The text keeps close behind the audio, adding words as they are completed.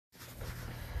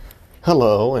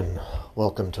Hello, and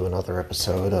welcome to another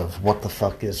episode of What the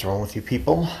Fuck Is Wrong With You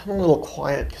People. I'm a little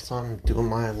quiet because I'm doing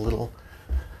my little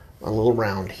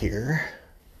round here.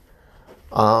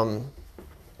 I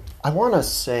want to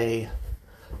say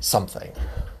something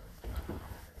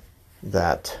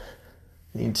that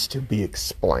needs to be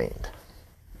explained.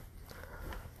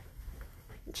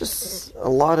 Just a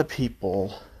lot of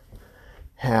people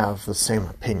have the same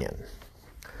opinion.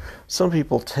 Some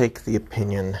people take the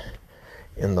opinion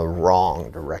in the wrong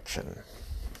direction.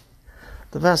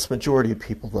 The vast majority of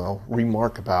people, though,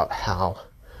 remark about how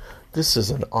this is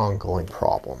an ongoing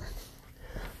problem,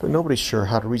 but nobody's sure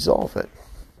how to resolve it.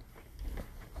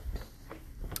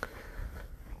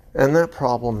 And that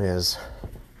problem is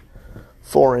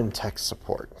foreign tech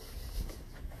support.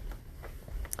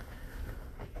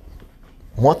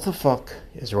 What the fuck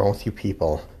is wrong with you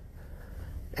people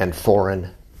and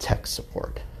foreign tech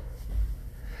support?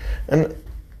 And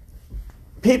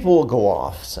people will go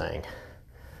off saying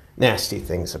nasty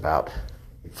things about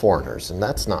foreigners, and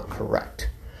that's not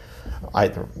correct,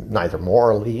 neither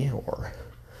morally or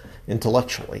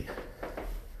intellectually.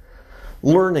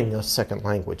 Learning a second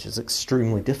language is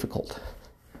extremely difficult,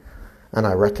 and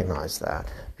I recognize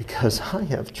that because I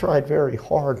have tried very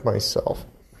hard myself.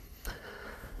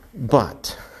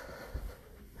 But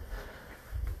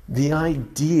the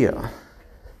idea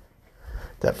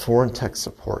that foreign tech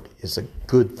support is a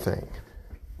good thing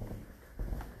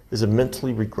is a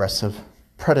mentally regressive,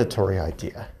 predatory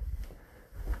idea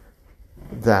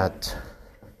that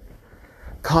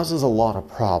causes a lot of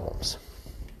problems.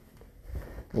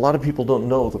 A lot of people don't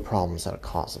know the problems that it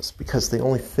causes because they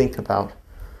only think about,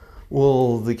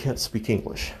 well, they can't speak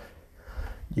English.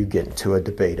 You get into a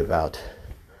debate about,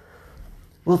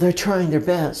 well, they're trying their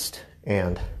best,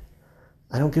 and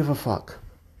I don't give a fuck.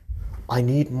 I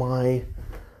need my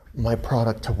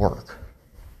product to work.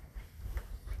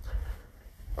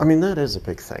 I mean, that is a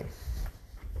big thing.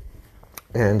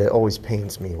 And it always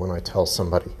pains me when I tell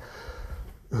somebody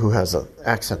who has an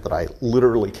accent that I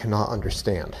literally cannot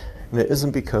understand. And it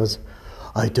isn't because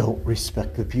I don't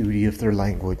respect the beauty of their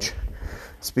language.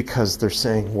 It's because they're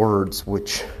saying words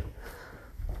which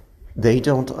they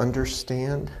don't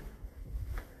understand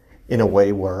in a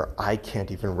way where I can't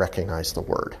even recognize the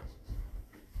word.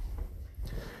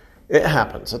 It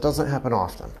happens. It doesn't happen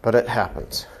often, but it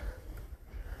happens.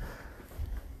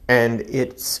 And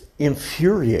it's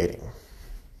infuriating,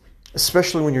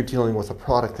 especially when you're dealing with a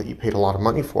product that you paid a lot of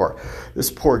money for. This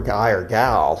poor guy or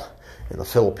gal in the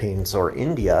Philippines or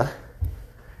India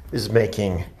is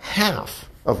making half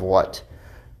of what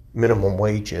minimum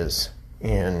wage is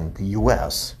in the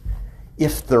U.S.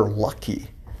 If they're lucky,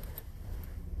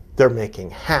 they're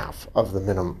making half of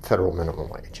the federal minimum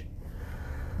wage.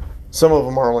 Some of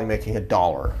them are only making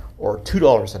 $1 or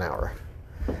 $2 an hour.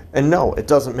 And no, it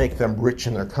doesn't make them rich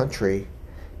in their country.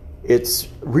 It's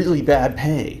really bad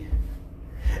pay.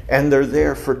 And they're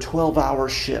there for 12-hour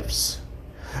shifts.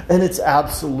 And it's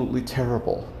absolutely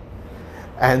terrible.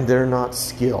 And they're not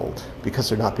skilled because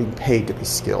they're not being paid to be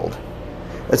skilled.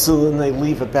 And so then they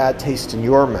leave a bad taste in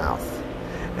your mouth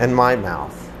and my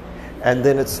mouth. And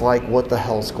then it's like, what the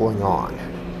hell's going on?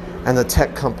 And the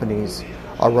tech companies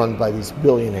are run by these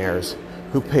billionaires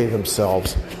who pay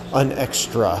themselves an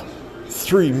extra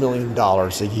 $3 million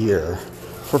a year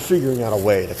for figuring out a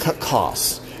way to cut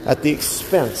costs at the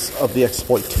expense of the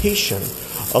exploitation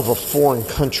of a foreign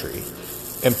country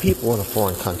and people in a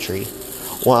foreign country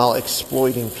while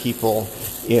exploiting people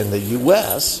in the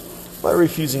U.S. by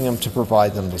refusing them to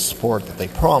provide them the support that they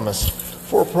promised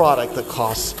for a product that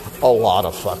costs a lot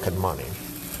of fucking money.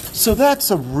 So that's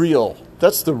the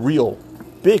real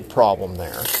big problem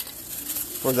there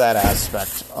for that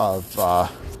aspect of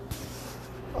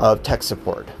tech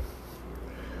support.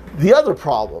 The other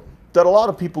problem that a lot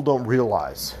of people don't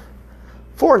realize,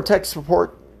 foreign tech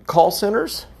support call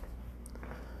centers,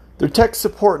 they're tech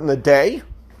support in the day,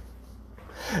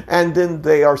 and then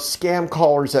they are scam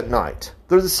callers at night.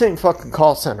 They're the same fucking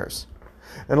call centers.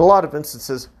 In a lot of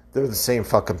instances, they're the same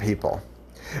fucking people.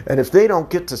 And if they don't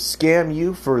get to scam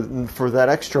you for that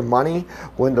extra money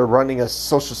when they're running a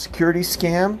Social Security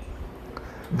scam,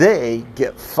 they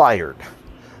get fired.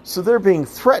 So they're being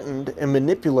threatened and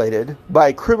manipulated by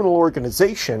a criminal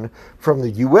organization from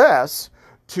the U.S.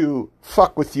 to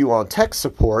fuck with you on tech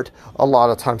support, a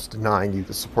lot of times denying you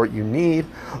the support you need,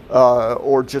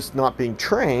 or just not being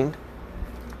trained.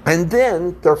 And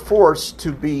then they're forced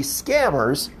to be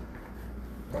scammers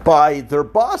by their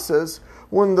bosses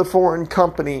when the foreign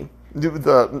company,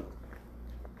 the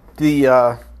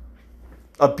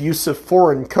abusive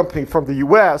foreign company from the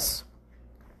U.S.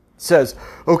 says,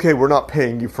 okay, we're not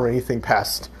paying you for anything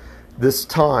past this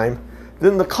time.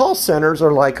 then the call centers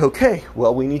are like, okay,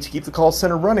 well, we need to keep the call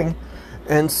center running.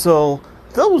 And so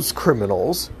those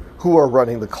criminals who are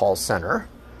running the call center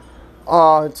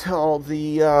tell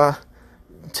the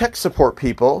tech support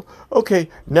people, okay,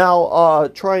 now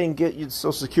try and get your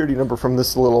social security number from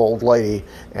this little old lady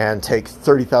and take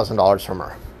 $30,000 from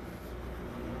her.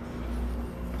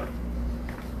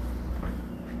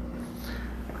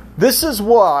 This is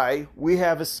why we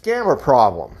have a scammer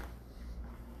problem.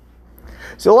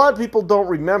 So a lot of people don't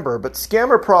remember, but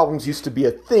scammer problems used to be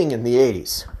a thing in the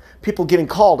 80s. People getting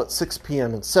called at 6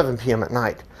 p.m. and 7 p.m. at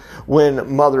night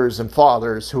when mothers and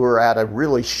fathers who were at a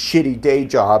really shitty day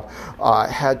job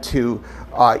had to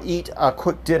eat a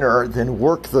quick dinner, then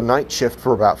work the night shift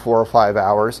for about 4 or 5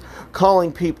 hours,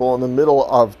 calling people in the middle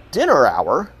of dinner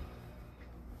hour.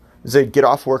 They'd get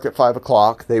off work at 5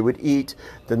 o'clock, they would eat,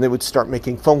 then they would start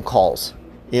making phone calls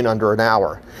in under an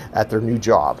hour at their new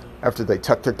job after they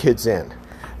tucked their kids in.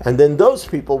 And then those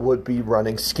people would be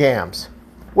running scams.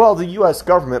 Well, the U.S.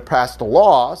 government passed a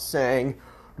law saying,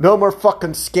 no more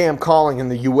fucking scam calling in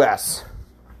the U.S.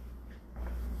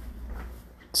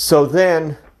 So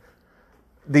then,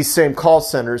 these same call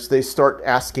centers, they start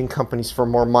asking companies for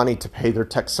more money to pay their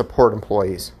tech support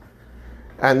employees.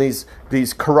 And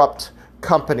these corrupt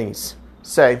companies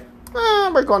say,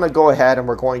 we're going to go ahead and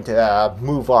we're going to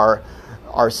move our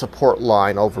support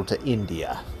line over to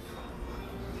India.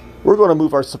 We're going to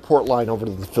move our support line over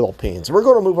to the Philippines. We're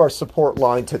going to move our support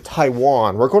line to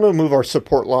Taiwan. We're going to move our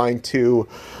support line to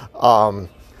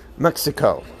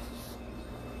Mexico.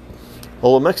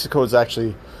 Well, Mexico is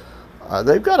actually,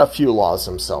 they've got a few laws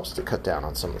themselves to cut down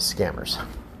on some of the scammers.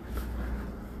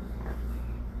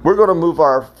 We're going to move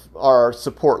our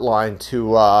support line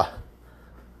to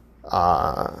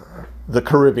the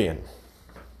Caribbean.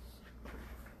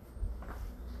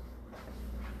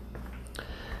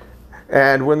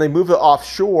 And when they move it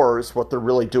offshores, what they're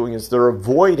really doing is they're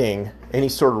avoiding any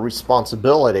sort of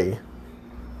responsibility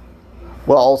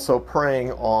while also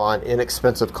preying on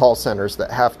inexpensive call centers that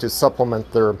have to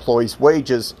supplement their employees'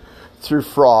 wages through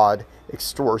fraud,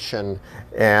 extortion,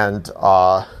 and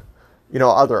other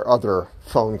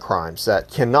phone crimes that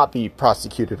cannot be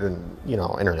prosecuted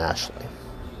internationally.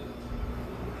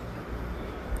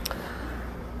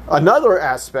 Another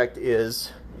aspect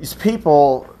is these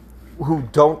people who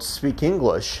don't speak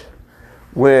English,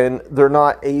 when they're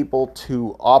not able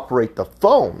to operate the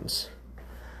phones,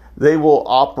 they will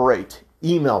operate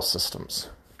email systems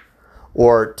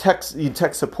or tech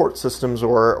support systems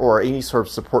or any sort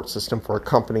of support system for a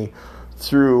company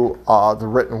through the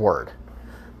written word.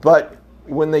 But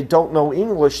when they don't know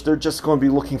English, they're just going to be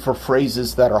looking for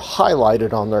phrases that are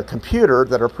highlighted on their computer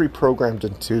that are pre-programmed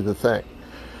into the thing.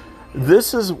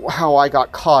 This is how I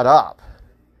got caught up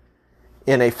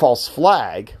in a false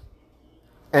flag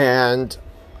and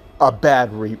a bad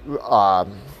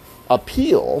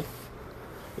appeal.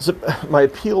 My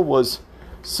appeal was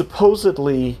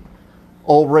supposedly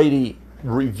already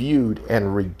reviewed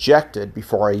and rejected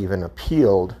before I even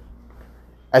appealed.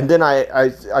 And then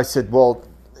I said, well,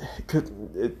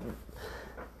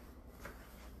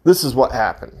 this is what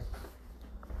happened.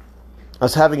 I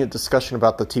was having a discussion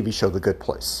about the TV show The Good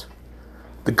Place.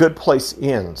 The Good Place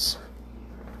ends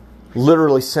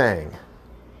literally saying,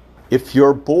 if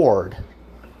you're bored,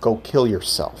 go kill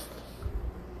yourself.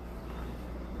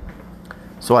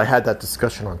 So I had that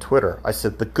discussion on Twitter. I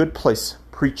said, The Good Place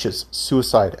preaches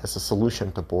suicide as a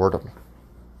solution to boredom.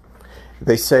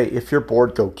 They say, if you're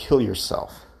bored, go kill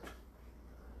yourself.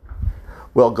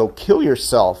 Well, go kill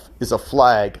yourself is a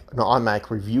flag, an automatic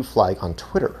review flag on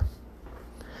Twitter.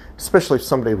 Especially if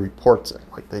somebody reports it.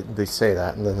 Like they say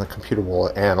that, and then the computer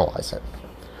will analyze it.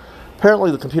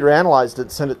 Apparently the computer analyzed it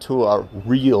and sent it to a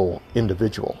real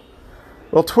individual.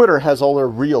 Well, Twitter has all their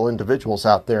real individuals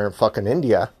out there in fucking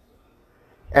India.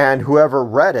 And whoever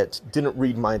read it didn't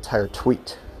read my entire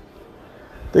tweet.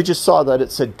 They just saw that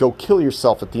it said, go kill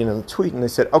yourself at the end of the tweet. And they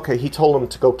said, okay, he told him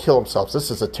to go kill himself. This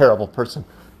is a terrible person.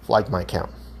 Flag my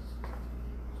account.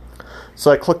 So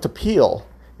I clicked appeal.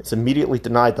 It's immediately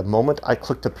denied the moment I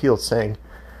clicked appeal, saying,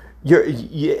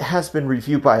 it has been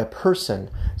reviewed by a person,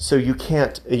 so you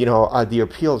can't, the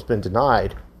appeal has been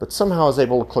denied, but somehow I was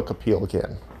able to click appeal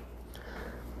again.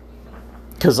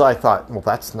 Because I thought, well,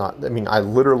 that's not, I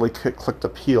literally clicked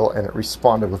appeal and it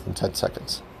responded within 10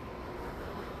 seconds.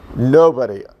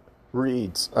 Nobody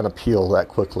reads an appeal that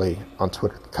quickly on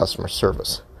Twitter customer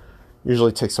service.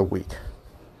 Usually takes a week.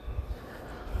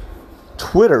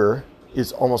 Twitter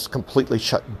is almost completely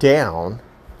shut down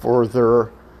for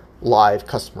their live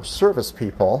customer service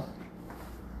people.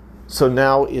 So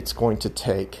now it's going to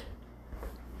take,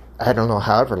 I don't know,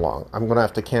 however long. I'm going to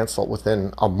have to cancel it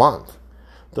within a month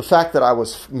the fact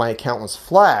that my account was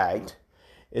flagged,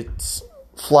 it's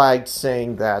flagged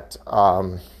saying that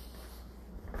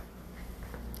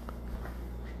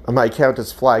my account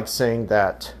is flagged saying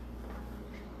that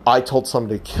I told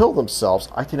somebody to kill themselves,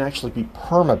 I can actually be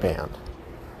permabanned.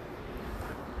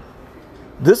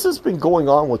 This has been going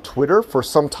on with Twitter for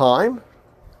some time,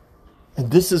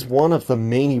 and this is one of the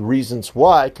main reasons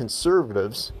why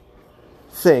conservatives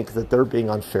think that they're being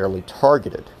unfairly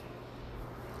targeted.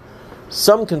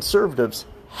 Some conservatives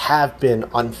have been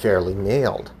unfairly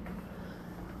nailed,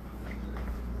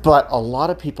 but a lot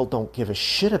of people don't give a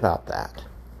shit about that.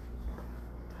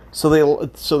 So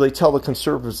they tell the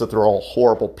conservatives that they're all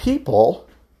horrible people,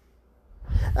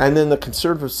 and then the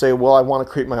conservatives say, well, I want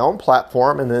to create my own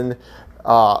platform, and then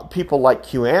people like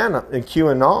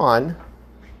QAnon,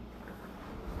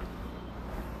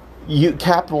 you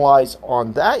capitalize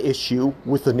on that issue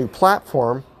with the new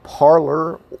platform,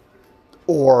 Parler,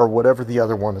 or whatever the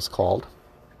other one is called.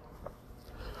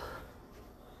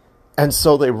 And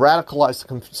so they radicalize the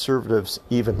conservatives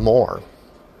even more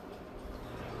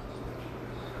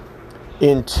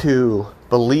into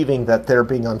believing that they're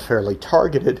being unfairly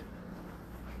targeted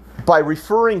by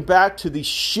referring back to the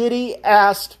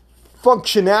shitty-ass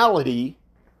functionality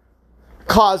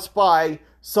caused by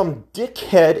some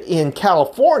dickhead in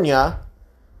California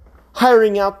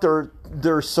hiring out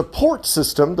their support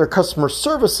system, their customer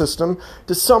service system,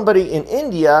 to somebody in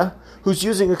India who's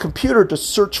using a computer to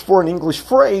search for an English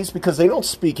phrase because they don't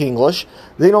speak English,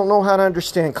 they don't know how to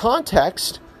understand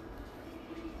context,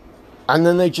 and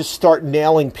then they just start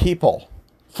nailing people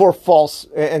for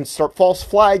start false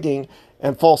flagging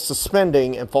and false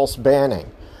suspending and false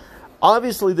banning.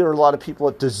 Obviously, there are a lot of people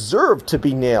that deserve to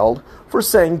be nailed for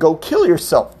saying, go kill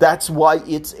yourself. That's why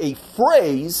it's a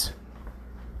phrase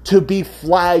to be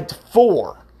flagged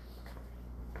for.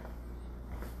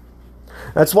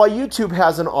 That's why YouTube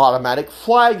has an automatic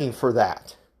flagging for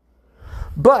that.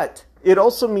 But it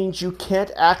also means you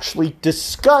can't actually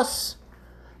discuss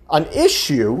an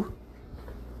issue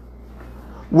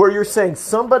where you're saying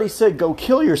somebody said go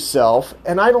kill yourself,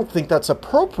 and I don't think that's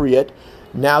appropriate.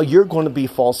 Now you're going to be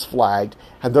false flagged,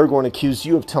 and they're going to accuse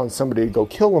you of telling somebody to go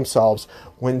kill themselves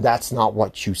when that's not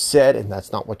what you said and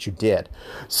that's not what you did.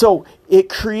 So it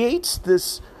creates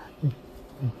this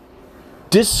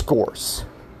discourse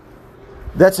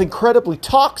that's incredibly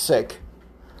toxic,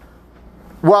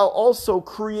 while also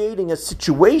creating a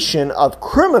situation of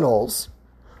criminals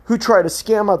who try to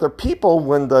scam other people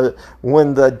when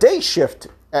the day shift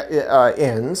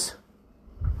ends.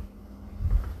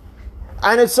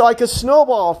 And it's like a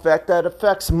snowball effect that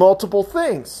affects multiple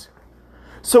things.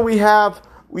 So we have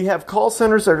call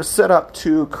centers that are set up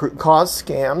to cause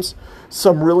scams,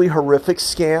 some really horrific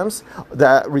scams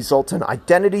that result in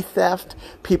identity theft,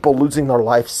 people losing their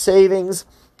life savings,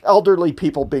 elderly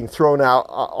people being thrown out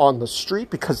on the street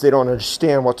because they don't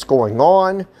understand what's going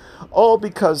on, all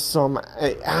because some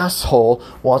asshole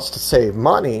wants to save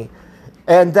money.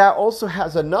 And that also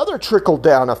has another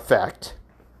trickle-down effect.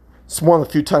 It's one of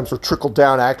the few times where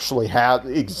trickle-down actually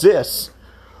exists,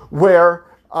 where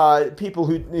people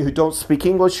who don't speak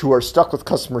English, who are stuck with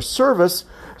customer service,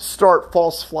 start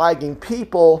false flagging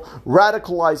people,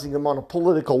 radicalizing them on a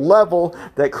political level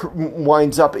that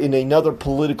winds up in another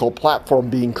political platform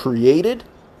being created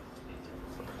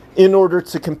in order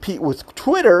to compete with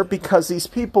Twitter, because these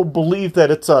people believe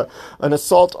that it's an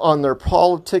assault on their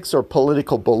politics or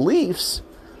political beliefs,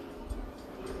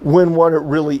 when what it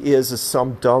really is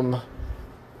some dumb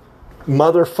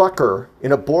motherfucker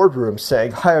in a boardroom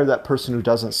saying, hire that person who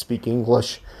doesn't speak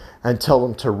English and tell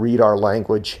them to read our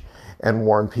language and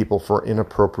warn people for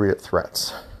inappropriate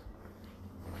threats.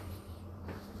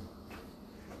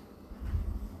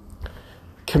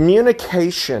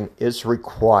 Communication is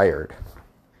required.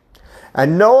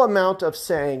 And no amount of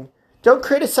saying, don't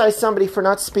criticize somebody for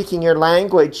not speaking your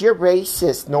language, you're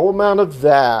racist, no amount of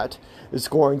that is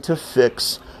going to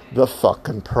fix the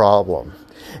fucking problem.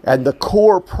 And the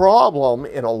core problem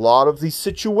in a lot of these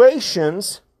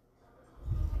situations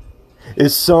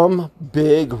is some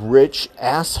big rich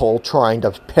asshole trying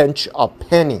to pinch a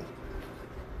penny.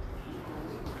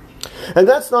 And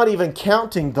that's not even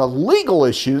counting the legal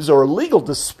issues or legal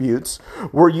disputes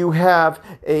where you have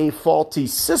a faulty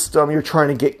system, you're trying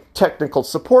to get technical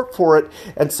support for it,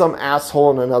 and some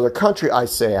asshole in another country, I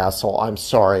say asshole, I'm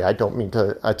sorry, I don't mean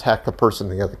to attack the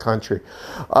person in the other country,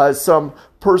 some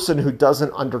person who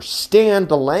doesn't understand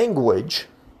the language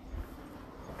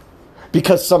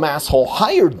because some asshole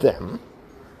hired them.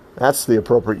 That's the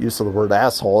appropriate use of the word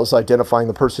asshole, is identifying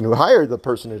the person who hired the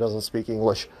person who doesn't speak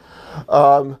English.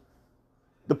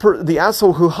 The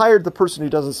asshole who hired the person who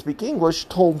doesn't speak English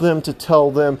told them to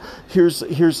tell them, here's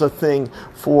a thing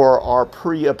for our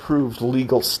pre-approved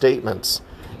legal statements.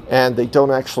 And they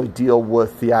don't actually deal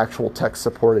with the actual tech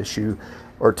support issue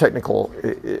or technical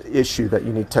issue that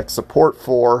you need tech support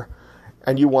for.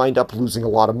 And you wind up losing a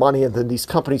lot of money. And then these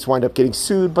companies wind up getting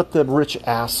sued. But the rich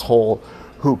asshole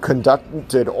who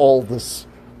conducted all this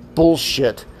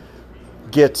bullshit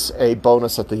gets a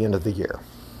bonus at the end of the year.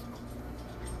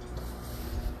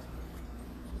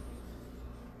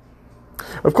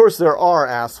 Of course, there are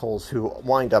assholes who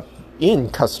wind up in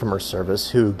customer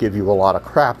service who give you a lot of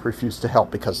crap, refuse to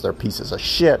help because they're pieces of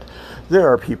shit. There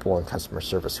are people in customer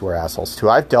service who are assholes too.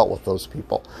 I've dealt with those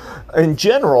people. In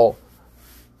general,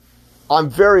 I'm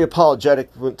very apologetic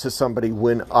to somebody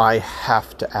when I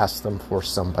have to ask them for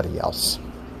somebody else.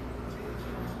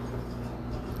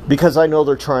 Because I know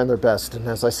they're trying their best. And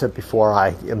as I said before,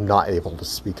 I am not able to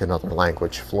speak another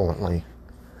language fluently.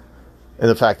 And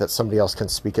the fact that somebody else can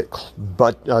speak it,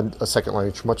 but a second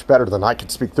language much better than I can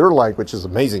speak their language is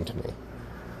amazing to me.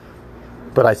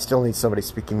 But I still need somebody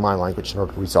speaking my language in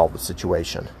order to resolve the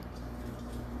situation.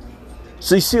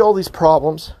 So you see all these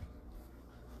problems?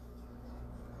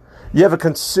 You have a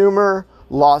consumer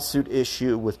lawsuit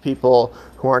issue with people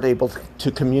who aren't able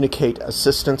to communicate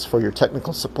assistance for your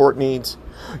technical support needs.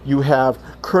 You have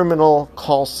criminal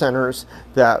call centers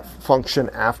that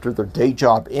function after their day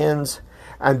job ends.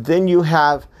 And then you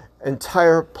have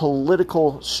entire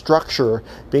political structure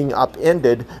being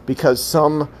upended because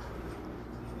some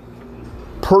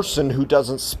person who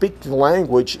doesn't speak the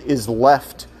language is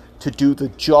left to do the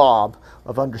job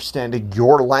of understanding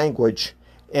your language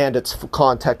and its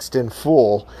context in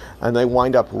full. And they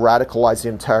wind up radicalizing the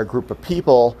entire group of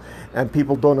people. And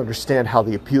people don't understand how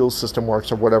the appeals system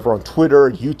works or whatever on Twitter,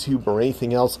 or YouTube, or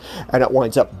anything else. And it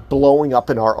winds up blowing up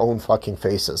in our own fucking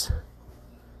faces.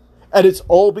 And it's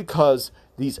all because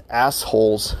these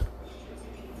assholes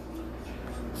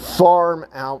farm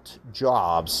out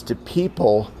jobs to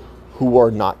people who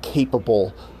are not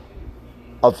capable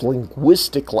of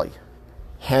linguistically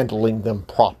handling them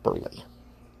properly.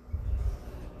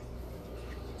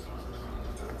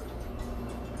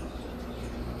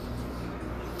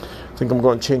 I think I'm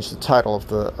going to change the title of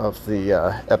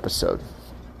the episode.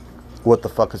 What the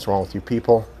fuck is wrong with you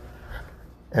people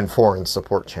and foreign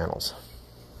support channels?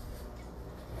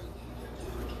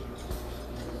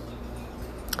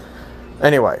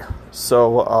 Anyway,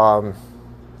 so,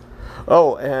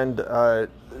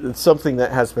 it's something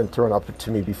that has been thrown up to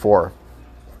me before.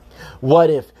 What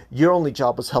if your only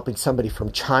job was helping somebody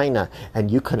from China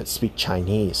and you couldn't speak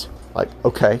Chinese? Like,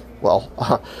 okay,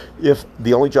 well, if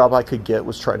the only job I could get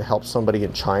was trying to help somebody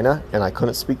in China and I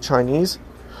couldn't speak Chinese,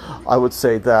 I would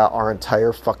say that our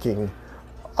entire fucking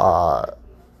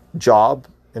job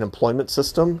and employment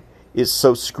system is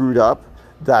so screwed up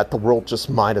that the world just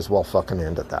might as well fucking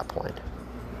end at that point.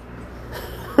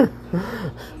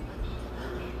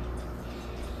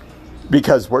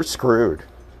 Because we're screwed.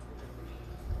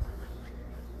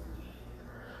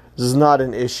 This is not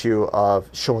an issue of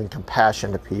showing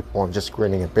compassion to people and just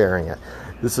grinning and bearing it.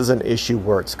 This is an issue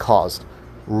where it's caused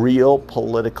real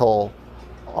political,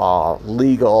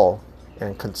 legal,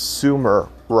 and consumer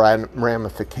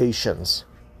ramifications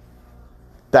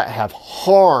that have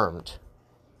harmed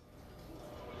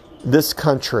this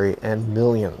country and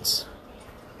millions.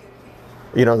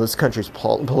 You know, this country's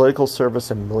political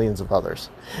service and millions of others.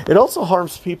 It also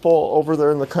harms people over there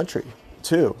in the country,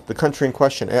 too. The country in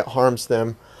question. It harms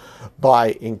them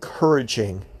by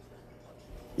encouraging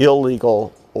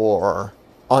illegal or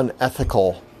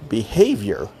unethical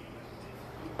behavior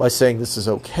by saying this is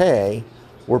okay.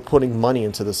 We're putting money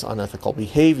into this unethical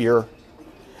behavior,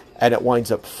 and it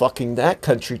winds up fucking that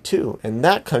country, too, and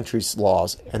that country's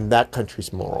laws and that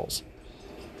country's morals.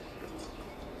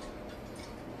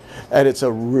 And it's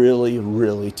a really,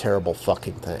 really terrible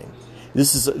fucking thing.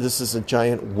 This is a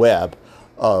giant web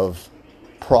of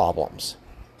problems.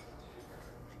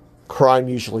 Crime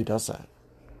usually does that.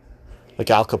 Like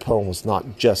Al Capone was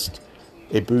not just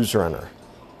a booze runner.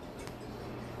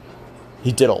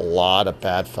 He did a lot of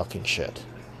bad fucking shit.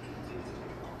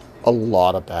 A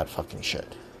lot of bad fucking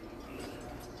shit.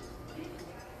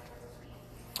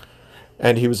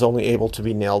 And he was only able to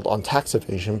be nailed on tax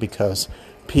evasion because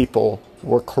people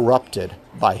were corrupted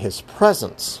by his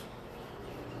presence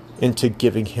into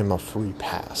giving him a free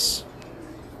pass.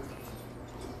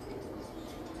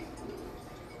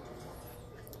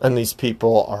 And these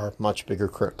people are much bigger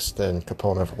crooks than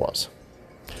Capone ever was.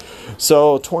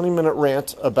 So, 20-minute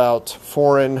rant about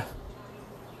foreign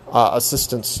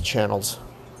assistance channels.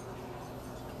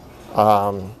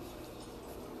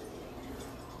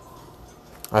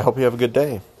 I hope you have a good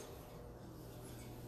day.